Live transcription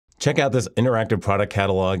Check out this interactive product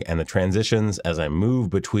catalog and the transitions as I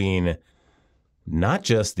move between not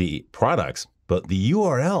just the products, but the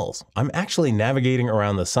URLs. I'm actually navigating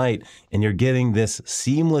around the site and you're getting this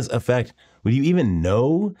seamless effect. Would you even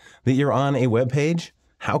know that you're on a web page?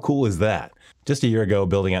 How cool is that? Just a year ago,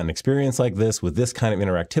 building out an experience like this with this kind of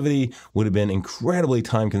interactivity would have been incredibly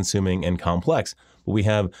time-consuming and complex. But we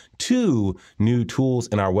have two new tools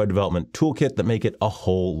in our web development toolkit that make it a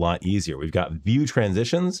whole lot easier. We've got view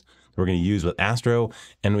transitions that we're going to use with Astro,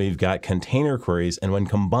 and we've got container queries. And when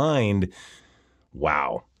combined,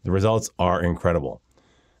 wow, the results are incredible.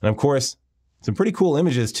 And of course, some pretty cool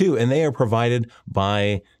images too, and they are provided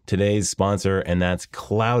by today's sponsor, and that's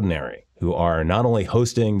Cloudinary, who are not only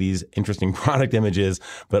hosting these interesting product images,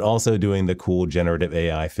 but also doing the cool generative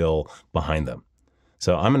AI fill behind them.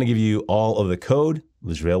 So I'm going to give you all of the code,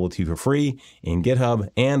 which is available to you for free in GitHub,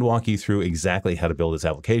 and walk you through exactly how to build this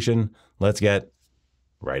application. Let's get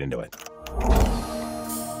right into it.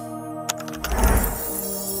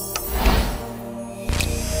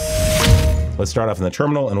 Let's start off in the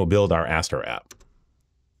terminal and we'll build our Astro app.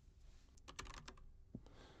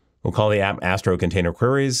 We'll call the app Astro Container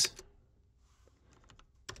Queries.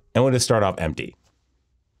 And we'll just start off empty.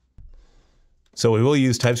 So we will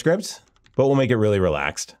use TypeScript, but we'll make it really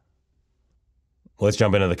relaxed. Let's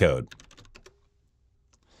jump into the code.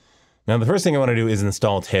 Now, the first thing I want to do is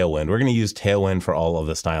install Tailwind. We're going to use Tailwind for all of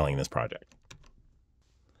the styling in this project.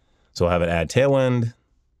 So we'll have it add Tailwind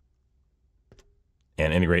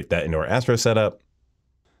and integrate that into our Astro setup.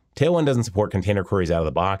 Tailwind doesn't support container queries out of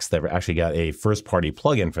the box. They've actually got a first-party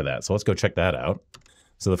plugin for that. So let's go check that out.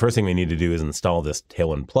 So the first thing we need to do is install this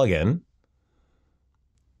Tailwind plugin.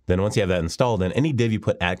 Then once you have that installed, then any div you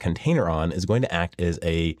put add container on is going to act as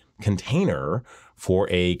a container for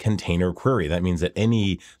a container query. That means that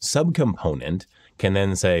any subcomponent can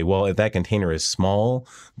then say, well, if that container is small,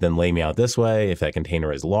 then lay me out this way. If that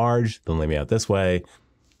container is large, then lay me out this way.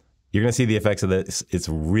 You're going to see the effects of this. It's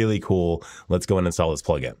really cool. Let's go and install this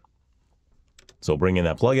plugin. So bring in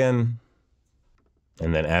that plugin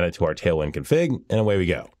and then add it to our Tailwind config, and away we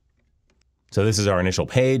go. So this is our initial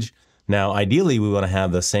page. Now, ideally, we want to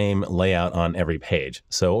have the same layout on every page.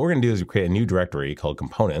 So what we're going to do is create a new directory called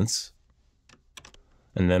components,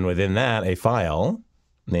 and then within that, a file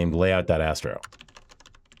named layout.astro.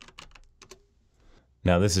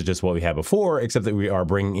 Now, this is just what we had before, except that we are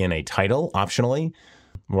bringing in a title optionally.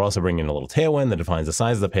 We're also bringing in a little Tailwind that defines the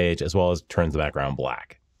size of the page as well as turns the background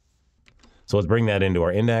black. So let's bring that into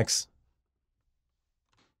our index.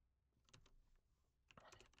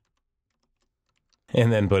 And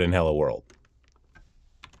then put in hello world.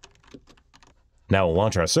 Now we'll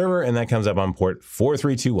launch our server, and that comes up on port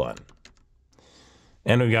 4321.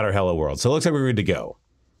 And we've got our hello world. So it looks like we're good to go.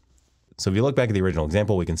 So if you look back at the original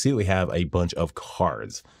example, we can see we have a bunch of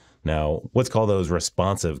cards. Now, let's call those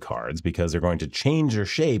responsive cards because they're going to change their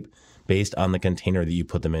shape based on the container that you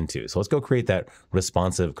put them into. So let's go create that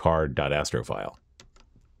responsive card.astro file.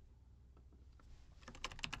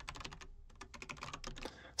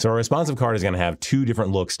 So our responsive card is going to have two different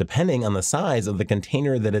looks depending on the size of the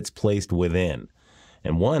container that it's placed within.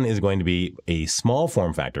 And one is going to be a small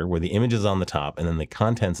form factor where the image is on the top and then the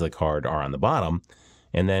contents of the card are on the bottom.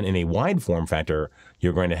 And then in a wide form factor,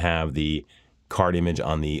 you're going to have the card image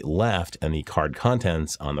on the left and the card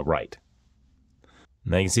contents on the right.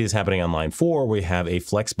 Now you can see this happening on line 4. We have a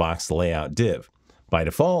flexbox layout div. By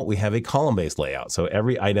default, we have a column-based layout. So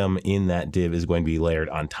every item in that div is going to be layered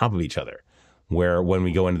on top of each other. Where when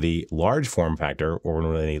we go into the large form factor or when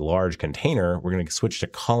we're in a large container, we're going to switch to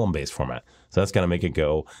column-based format. So that's going to make it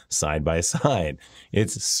go side by side.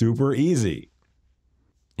 It's super easy.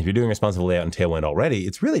 If you're doing responsive layout in Tailwind already,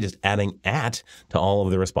 it's really just adding at to all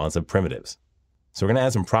of the responsive primitives. So we're going to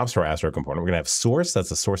add some props to our Astro component. We're going to have source, that's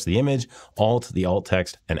the source of the image, alt, the alt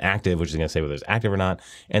text, and active, which is going to say whether it's active or not.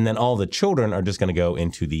 And then all the children are just going to go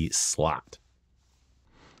into the slot.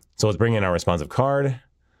 So let's bring in our responsive card.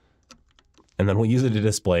 And then we'll use it to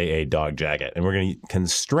display a dog jacket. And we're going to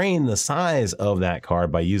constrain the size of that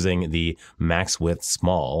card by using the max width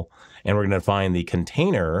small. And we're going to define the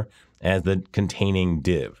container as the containing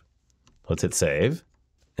div. Let's hit save.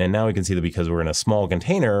 And now we can see that because we're in a small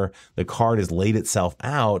container, the card has laid itself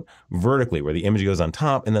out vertically where the image goes on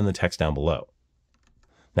top and then the text down below.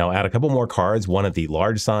 Now add a couple more cards, one at the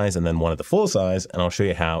large size and then one at the full size, and I'll show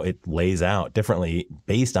you how it lays out differently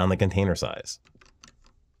based on the container size.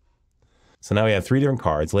 So now we have 3 different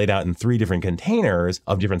cards laid out in 3 different containers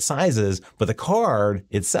of different sizes, but the card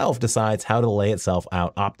itself decides how to lay itself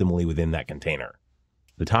out optimally within that container.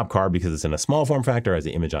 The top card, because it's in a small form factor, has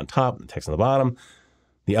the image on top and the text on the bottom.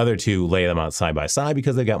 The other 2 lay them out side by side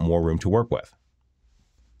because they've got more room to work with.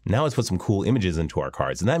 Now let's put some cool images into our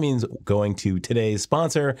cards. And that means going to today's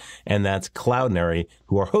sponsor, and that's Cloudinary,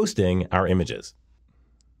 who are hosting our images.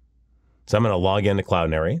 So I'm going to log into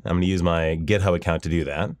Cloudinary. I'm going to use my GitHub account to do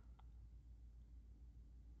that.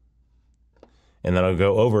 And then I'll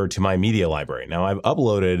go over to my media library. Now I've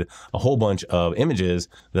uploaded a whole bunch of images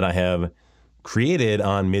that I have created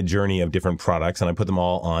on Midjourney of different products, and I put them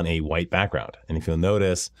all on a white background. And if you'll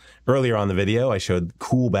notice, earlier on the video, I showed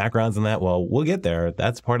cool backgrounds in that. Well, we'll get there.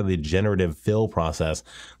 That's part of the generative fill process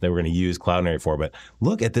that we're going to use Cloudinary for. But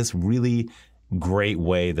look at this really great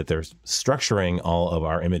way that they're structuring all of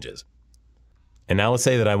our images. And now let's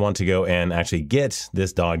say that I want to go and actually get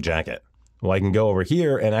this dog jacket. Well, I can go over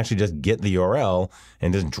here and actually just get the URL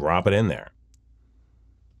and just drop it in there.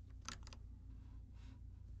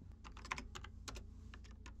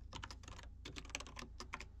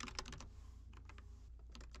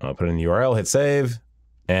 I'll put in the URL, hit save,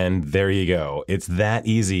 and there you go. It's that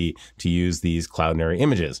easy to use these Cloudinary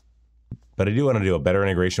images. But I do want to do a better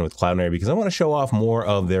integration with Cloudinary because I want to show off more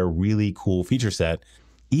of their really cool feature set,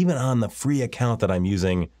 even on the free account that I'm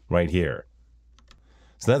using right here.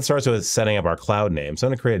 So that starts with setting up our cloud name. So I'm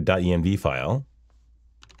going to create a .env file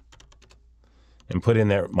and put in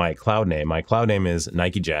there my cloud name. My cloud name is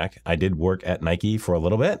Nike Jack. I did work at Nike for a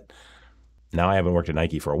little bit. Now I haven't worked at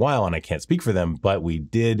Nike for a while and I can't speak for them, but we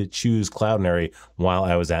did choose Cloudinary while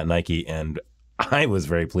I was at Nike and I was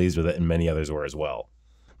very pleased with it and many others were as well.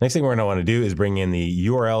 Next thing we're going to want to do is bring in the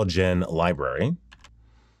URL gen library.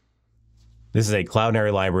 This is a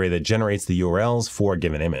Cloudinary library that generates the URLs for a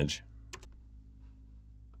given image.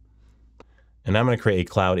 And I'm going to create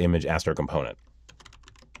a cloud image Astro component.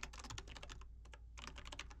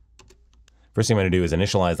 First thing I'm going to do is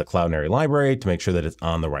initialize the Cloudinary library to make sure that it's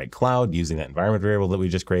on the right cloud using that environment variable that we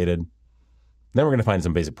just created. Then we're going to find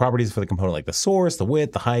some basic properties for the component like the source, the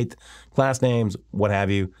width, the height, class names, what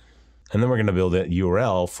have you. And then we're going to build a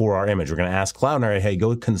URL for our image. We're going to ask Cloudinary, hey,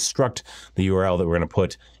 go construct the URL that we're going to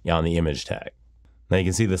put on the image tag. Now you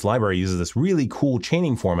can see this library uses this really cool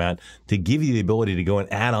chaining format to give you the ability to go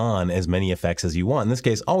and add on as many effects as you want. In this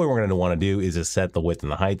case, all we're going to want to do is just set the width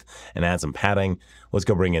and the height and add some padding. Let's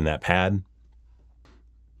go bring in that pad.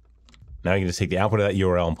 Now you can just take the output of that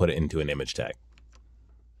URL and put it into an image tag.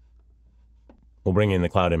 We'll bring in the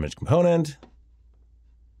cloud image component.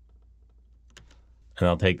 And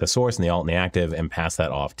I'll take the source and the alt and the active and pass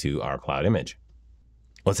that off to our cloud image.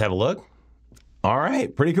 Let's have a look. All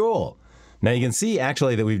right, pretty cool. Now you can see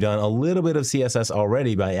actually that we've done a little bit of CSS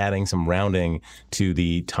already by adding some rounding to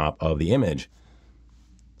the top of the image.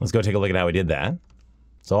 Let's go take a look at how we did that.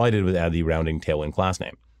 So all I did was add the rounding Tailwind class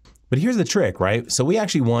name. But here's the trick, right? So we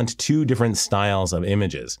actually want two different styles of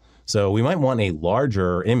images. So we might want a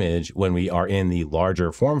larger image when we are in the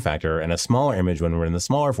larger form factor and a smaller image when we're in the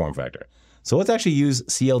smaller form factor. So let's actually use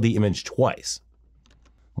CLD image twice.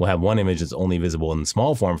 We'll have one image that's only visible in the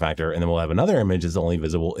small form factor, and then we'll have another image that's only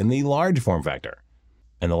visible in the large form factor.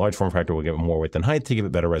 And the large form factor will give it more width and height to give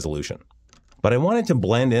it better resolution. But I want it to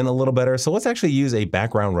blend in a little better, so let's actually use a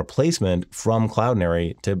background replacement from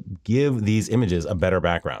Cloudinary to give these images a better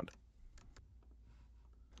background.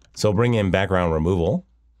 So bring in background removal,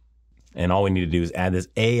 and all we need to do is add this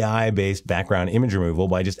AI-based background image removal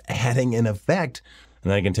by just adding an effect. And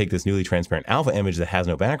then I can take this newly transparent alpha image that has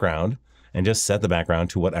no background and just set the background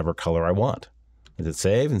to whatever color I want. Let's hit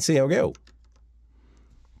save and see how we go.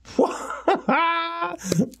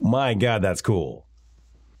 My God, that's cool.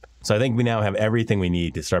 So I think we now have everything we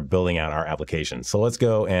need to start building out our application. So let's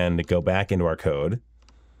go and go back into our code.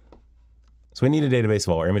 So we need a database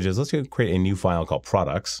of all our images. Let's go create a new file called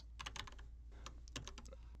products.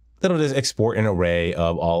 That'll just export an array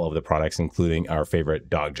of all of the products, including our favorite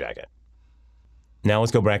dog jacket. Now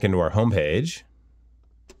let's go back into our home page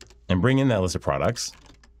and bring in that list of products.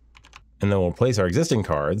 And then we'll replace our existing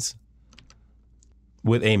cards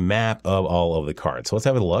with a map of all of the cards. So let's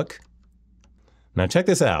have a look. Now check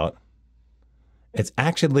this out. It's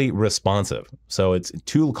actually responsive. So it's a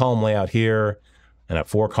 2-column layout here and a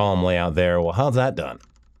 4-column layout there. Well, how's that done?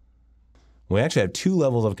 We actually have 2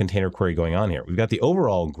 levels of container query going on here. We've got the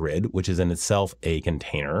overall grid, which is in itself a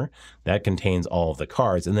container that contains all of the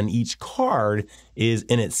cards. And then each card is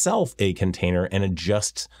in itself a container and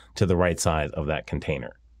adjusts to the right size of that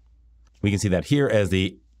container. We can see that here as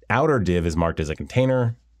the outer div is marked as a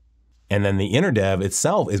container. And then the inner div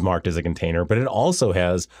itself is marked as a container, but it also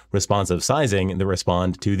has responsive sizing that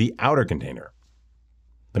respond to the outer container.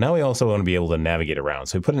 But now we also want to be able to navigate around.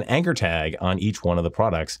 So we put an anchor tag on each one of the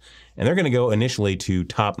products, and they're going to go initially to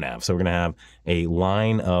top nav. So we're going to have a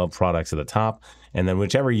line of products at the top, and then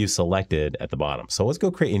whichever you selected at the bottom. So let's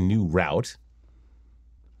go create a new route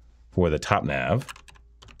for the top nav.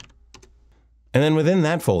 And then within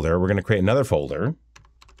that folder, we're going to create another folder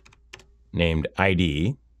named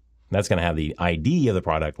ID. That's going to have the ID of the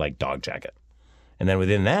product, like dog jacket. And then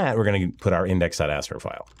within that, we're going to put our index.astro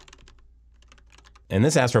file. And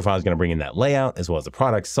this Astro file is going to bring in that layout as well as the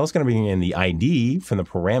products. It's also going to bring in the ID from the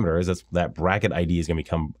parameters. That bracket ID is going to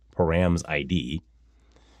become params ID.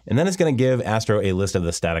 And then it's going to give Astro a list of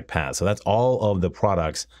the static paths. So that's all of the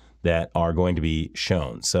products that are going to be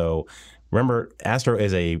shown. So remember, Astro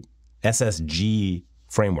is a SSG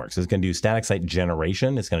framework. So it's going to do static site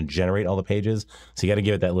generation. It's going to generate all the pages. So you got to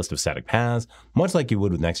give it that list of static paths, much like you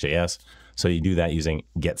would with Next.js. So you do that using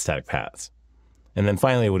get static paths. And then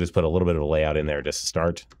finally, we'll just put a little bit of a layout in there just to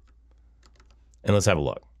start. And let's have a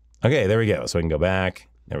look. Okay, there we go. So we can go back.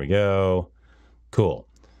 There we go. Cool.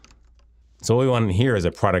 So what we want here is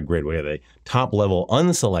a product grid. We have the top level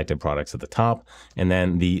unselected products at the top, and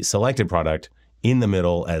then the selected product in the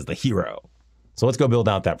middle as the hero. So let's go build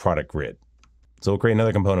out that product grid. So we'll create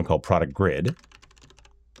another component called product grid.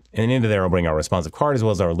 And into there, we'll bring our responsive card as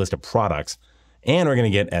well as our list of products. And we're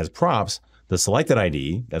going to get as props the selected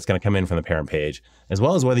ID that's going to come in from the parent page, as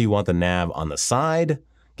well as whether you want the nav on the side,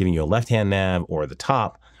 giving you a left-hand nav, or the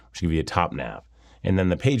top, which will give you a top nav. And then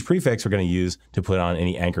the page prefix we're going to use to put on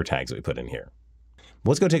any anchor tags that we put in here.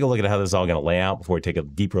 Let's go take a look at how this is all going to lay out before we take a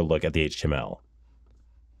deeper look at the HTML.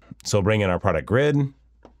 So we'll bring in our product grid, and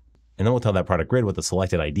then we'll tell that product grid what the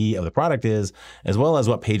selected ID of the product is, as well as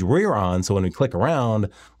what page we're on. So when we click around,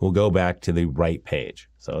 we'll go back to the right page.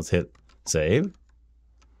 So let's hit save.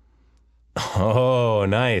 Oh,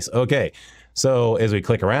 nice. Okay. So as we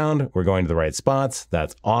click around, we're going to the right spots.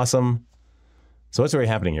 That's awesome. So what's really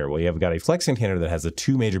happening here? Well, you've got a Flex container that has the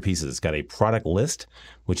two major pieces. It's got a product list,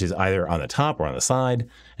 which is either on the top or on the side,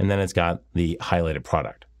 and then it's got the highlighted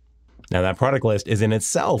product. Now that product list is in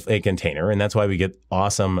itself a container, and that's why we get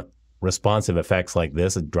awesome responsive effects like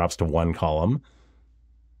this. It drops to one column.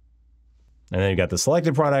 And then you've got the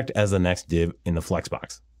selected product as the next div in the Flex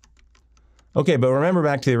box. Okay, but remember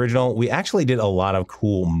back to the original, we actually did a lot of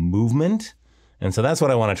cool movement. And so that's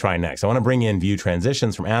what I want to try next. I want to bring in view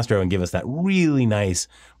transitions from Astro and give us that really nice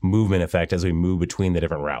movement effect as we move between the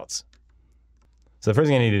different routes. So the first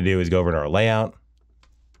thing I need to do is go over to our layout,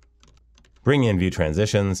 bring in view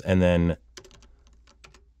transitions, and then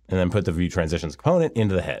put the view transitions component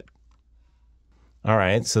into the head. All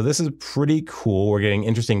right, so this is pretty cool. We're getting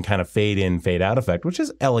interesting kind of fade in, fade out effect, which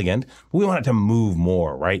is elegant, but we want it to move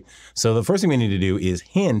more, right? So the first thing we need to do is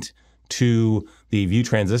hint to the view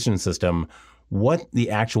transition system what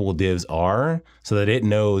the actual divs are so that it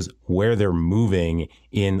knows where they're moving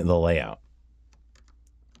in the layout.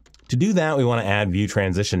 To do that, we want to add view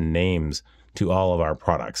transition names to all of our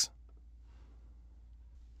products.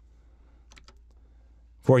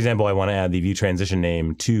 For example, I want to add the view transition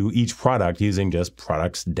name to each product using just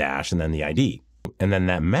products dash and then the ID. And then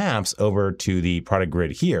that maps over to the product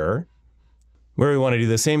grid here, where we want to do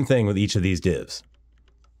the same thing with each of these divs.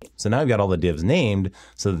 So now I've got all the divs named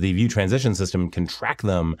so that the view transition system can track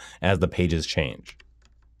them as the pages change.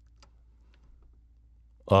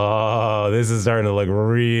 Oh, this is starting to look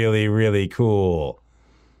really, really cool.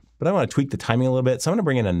 But I want to tweak the timing a little bit. So I'm going to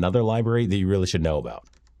bring in another library that you really should know about.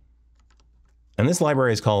 And this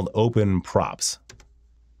library is called OpenProps.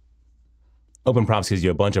 OpenProps gives you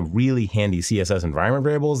a bunch of really handy CSS environment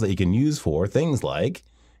variables that you can use for things like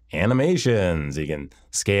animations. You can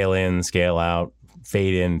scale in, scale out,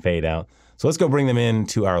 fade in, fade out. So let's go bring them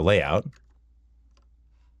into our layout.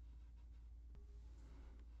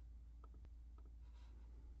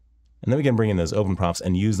 And then we can bring in those OpenProps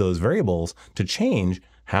and use those variables to change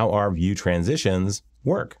how our view transitions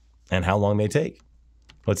work and how long they take.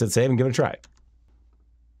 Let's hit save and give it a try.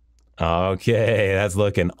 Okay, that's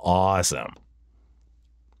looking awesome.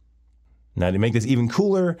 Now to make this even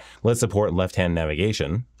cooler, let's support left-hand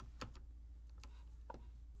navigation.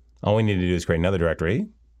 All we need to do is create another directory,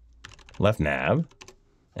 left nav,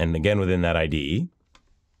 and again within that ID.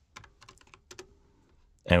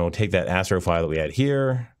 And we'll take that Astro file that we had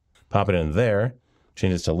here, pop it into there,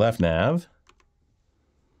 change this to left nav,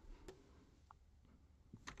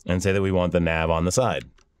 and say that we want the nav on the side.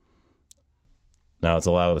 Now let's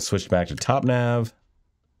allow it to switch back to top nav.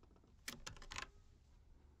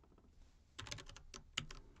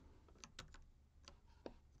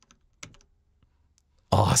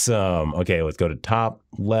 Awesome. Okay, let's go to top,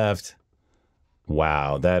 left.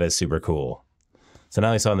 Wow, that is super cool. So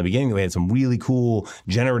now I saw in the beginning that we had some really cool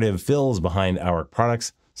generative fills behind our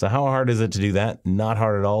products. So how hard is it to do that? Not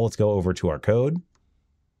hard at all. Let's go over to our code.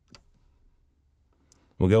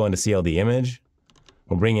 We'll go into CLD image.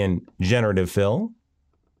 We'll bring in generative fill.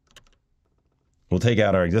 We'll take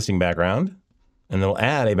out our existing background, and then we'll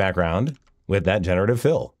add a background with that generative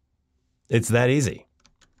fill. It's that easy.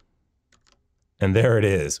 And there it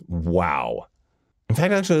is. Wow. In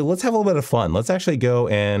fact, actually, let's have a little bit of fun. Let's actually go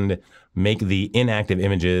and make the inactive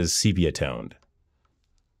images sepia toned.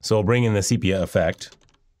 So we'll bring in the sepia effect.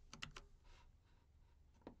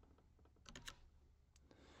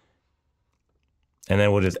 And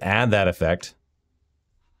then we'll just add that effect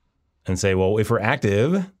and say, well, if we're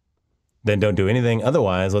active, then don't do anything.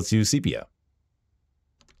 Otherwise, let's use sepia.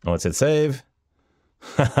 Let's hit save.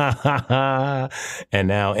 And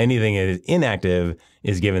now anything that is inactive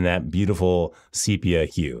is given that beautiful sepia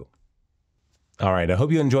hue. All right, I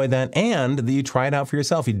hope you enjoyed that and that you try it out for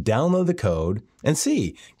yourself. You download the code and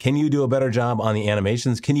see, can you do a better job on the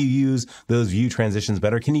animations? Can you use those view transitions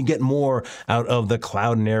better? Can you get more out of the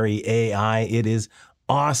Cloudinary AI? It is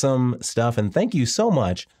awesome stuff. And thank you so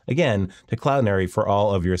much, again, to Cloudinary for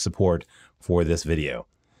all of your support for this video.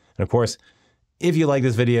 And of course, if you like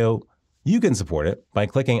this video, you can support it by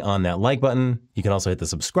clicking on that like button. You can also hit the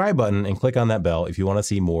subscribe button and click on that bell if you want to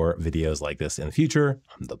see more videos like this in the future.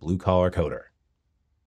 I'm the Blue Collar Coder.